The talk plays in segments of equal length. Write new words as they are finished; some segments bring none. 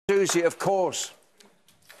Susie, of course.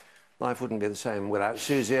 Life wouldn't be the same without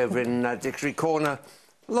Susie over in Dictionary Corner,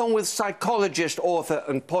 along with psychologist, author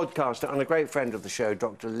and podcaster and a great friend of the show,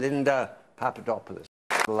 Dr. Linda Papadopoulos.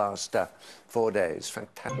 The last 4 days.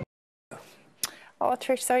 Fantastic. Oh,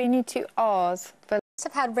 Trish, sorry, you need 2 R's. We must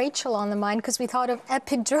have had Rachel on the mind because we thought of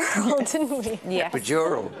epidural, didn't we? Yes.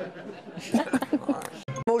 Epidural. Right.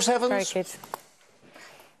 More sevens? Very good.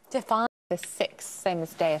 Define. The 6, same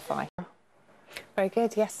as deify. Very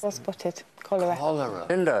good, yes, well spotted. Cholera. Cholera.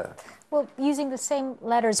 Linda. Well, using the same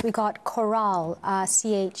letters, we got chorale,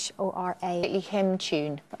 C-H-O-R-A. Hymn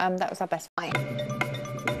tune. That was our best. What am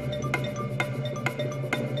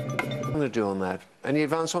I going to do on that? Any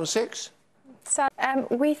advance on 6? So,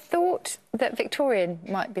 we thought that Victorian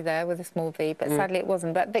might be there with a small V, but sadly it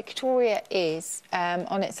wasn't. But Victoria is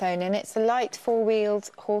on its own, and it's a light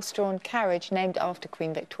 4-wheeled horse-drawn carriage named after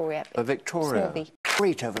Queen Victoria. A Victoria. Small V.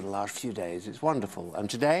 Great over the last few days. It's wonderful. And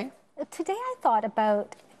today? Today I thought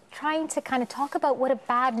about trying to kind of talk about what a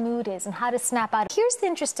bad mood is and how to snap out. Here's the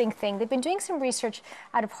interesting thing. They've been doing some research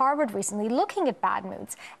out of Harvard recently looking at bad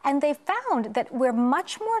moods, and they found that we're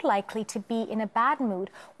much more likely to be in a bad mood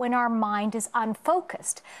when our mind is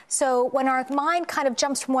unfocused. So when our mind kind of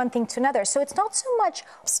jumps from one thing to another. So it's not so much...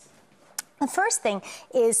 The first thing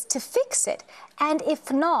is to fix it, and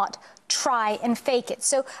if not, try and fake it.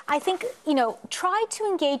 So I think, you know, try to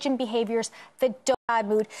engage in behaviors that don't bad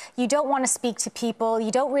mood. You don't want to speak to people. You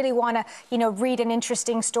don't really want to, you know, read an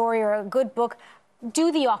interesting story or a good book.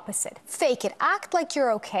 Do the opposite. Fake it. Act like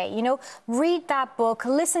you're okay. You know, read that book,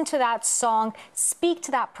 listen to that song, speak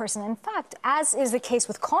to that person. In fact, as is the case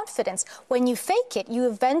with confidence, when you fake it, you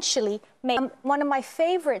eventually make... One of my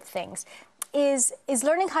favorite things is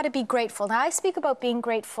learning how to be grateful. Now, I speak about being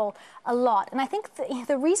grateful a lot, and I think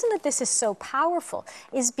the reason that this is so powerful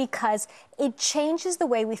is because it changes the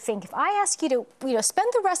way we think. If I ask you to, you know,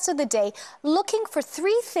 spend the rest of the day looking for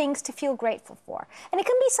 3 things to feel grateful for, and it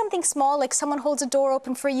can be something small, like someone holds a door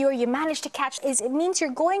open for you, or you manage to catch, it means you're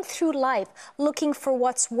going through life looking for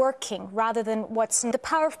what's working rather than what's... The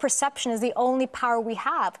power of perception is the only power we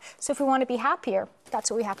have. So if we want to be happier,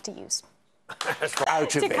 that's what we have to use. Out of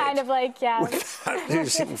to it. kind of like, yeah. Without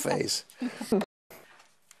losing face.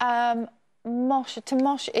 Mosh. To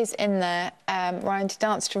mosh is in there. Ryan, to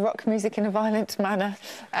dance to rock music in a violent manner.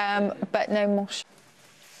 But no mosh.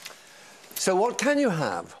 So what can you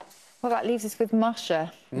have? Well, that leaves us with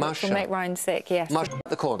musher. Musher. Which will make Ryan sick, yes. Mush at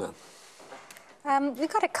the corner. We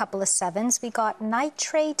got a couple of 7s. We got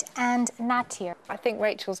nitrate and natir. I think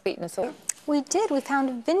Rachel's beaten us all. We did. We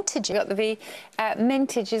found vintage. We got the V.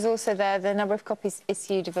 Mintage is also there. The number of copies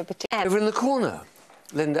issued of a particular... Over in the corner.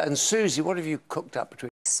 Linda and Susie, what have you cooked up between...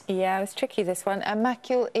 Yeah, it was tricky, this one. A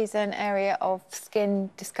macule is an area of skin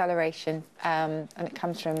discoloration, and it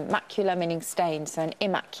comes from macula, meaning stain, so an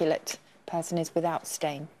immaculate person is without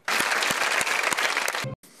stain.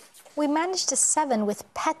 We managed a 7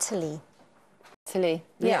 with petally. Petally,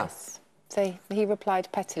 Yeah. yes. So he replied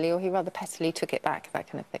petally, or he rather petally took it back, that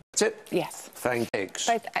kind of thing. That's it? Yes. Thank you.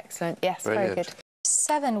 Both excellent, yes, Brilliant. very good.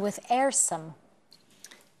 7 with airsome.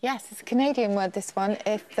 Yes, it's a Canadian word, this one.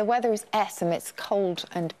 If the weather is awesome, it's cold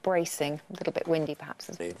and bracing. A little bit windy, perhaps.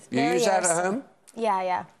 You Very use that at airsome. home?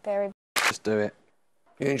 Yeah, very. Just do it.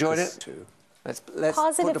 You enjoyed it? Let's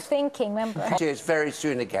Positive thinking, remember. Cheers very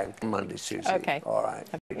soon again. Monday, Susie. OK. All right.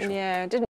 Yeah, didn't...